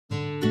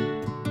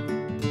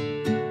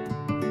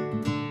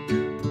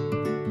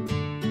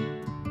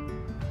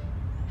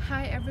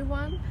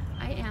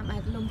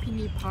at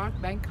Lumpini Park,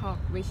 Bangkok,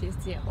 which is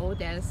the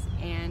oldest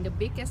and the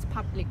biggest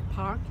public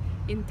park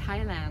in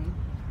Thailand.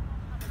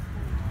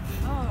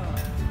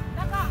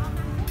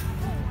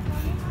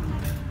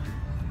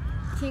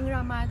 King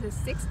Rama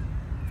VI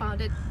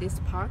founded this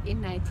park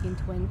in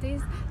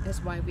 1920s. That's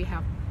why we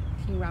have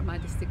King Rama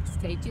VI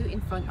statue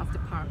in front of the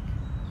park.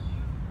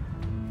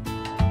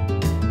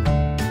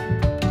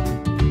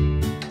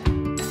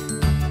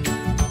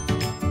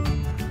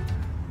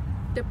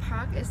 The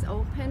park is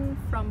open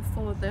from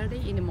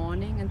 4:30 in the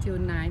morning until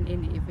 9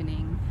 in the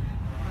evening.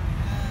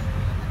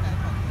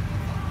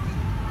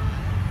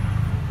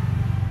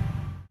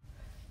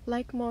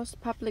 Like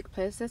most public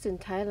places in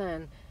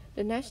Thailand,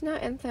 the national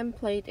anthem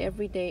played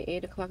every day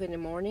 8 o'clock in the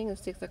morning and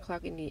 6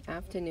 o'clock in the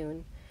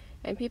afternoon,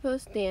 and people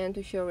stand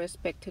to show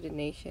respect to the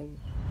nation.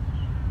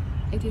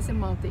 It is a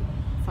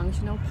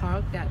multifunctional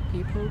park that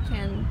people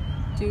can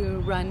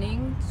do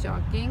running,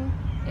 jogging,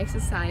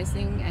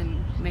 exercising,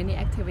 and many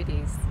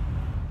activities.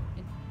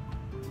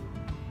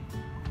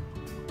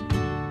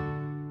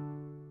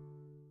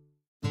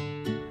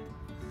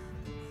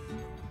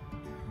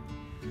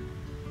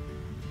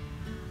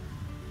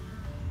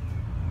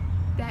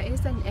 There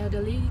is an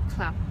elderly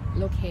club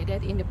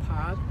located in the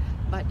park,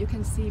 but you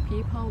can see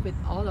people with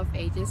all of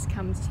ages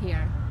comes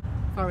here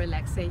for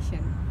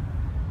relaxation.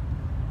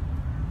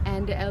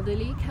 And the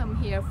elderly come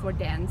here for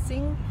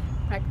dancing,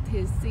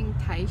 practicing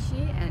Tai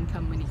Chi and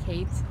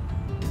communicate.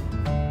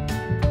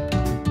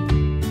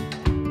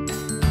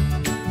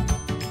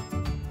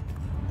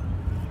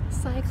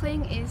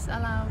 Cycling is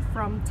allowed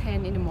from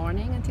 10 in the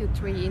morning until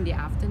 3 in the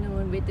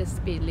afternoon with the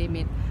speed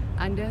limit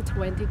under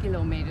 20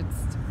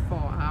 kilometers per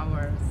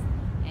hour.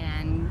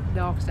 And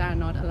dogs are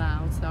not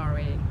allowed,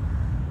 sorry.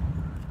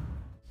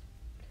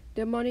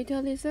 The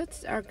monitor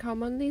lizards are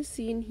commonly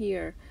seen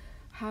here.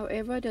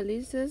 However, the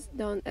lizards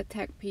don't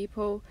attack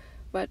people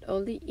but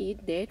only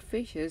eat dead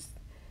fishes.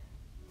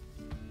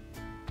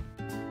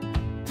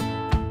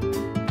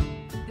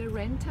 The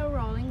rental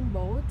rolling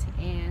boat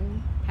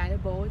and paddle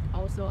boat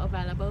also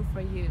available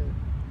for you.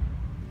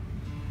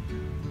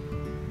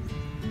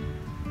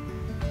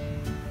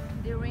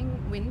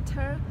 During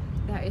winter,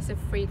 there is a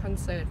free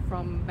concert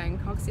from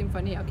Bangkok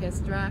Symphony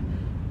Orchestra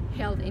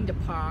held in the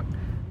park.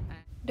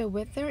 The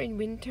weather in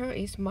winter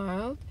is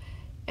mild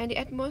and the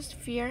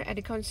atmosphere at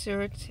the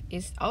concert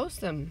is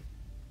awesome.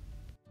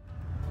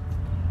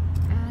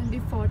 And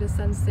before the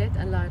sunset,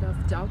 a lot of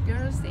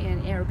joggers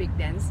and aerobic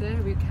dancers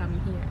will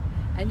come here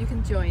and you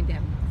can join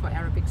them for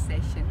aerobic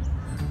session.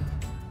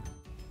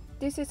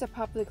 This is a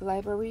public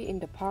library in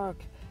the park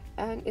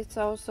and it's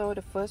also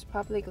the first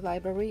public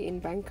library in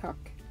Bangkok.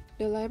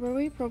 The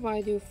library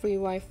provides you free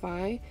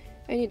Wi-Fi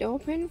and it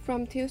opens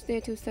from Tuesday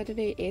to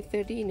Saturday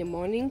 8:30 in the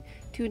morning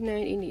to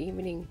 9 in the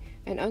evening,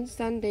 and on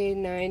Sunday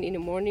 9 in the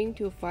morning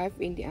to 5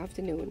 in the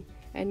afternoon,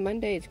 and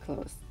Monday is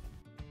closed.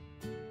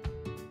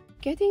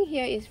 Getting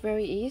here is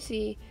very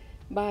easy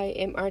by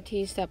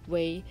MRT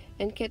subway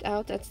and get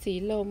out at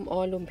Silom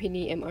or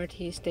Lumpini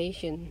MRT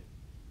station.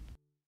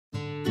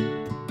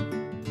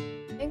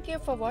 Thank you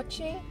for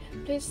watching.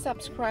 Please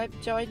subscribe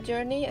Joy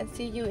Journey and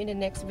see you in the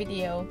next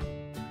video.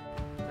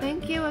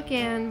 Thank you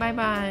again. Bye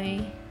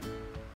bye.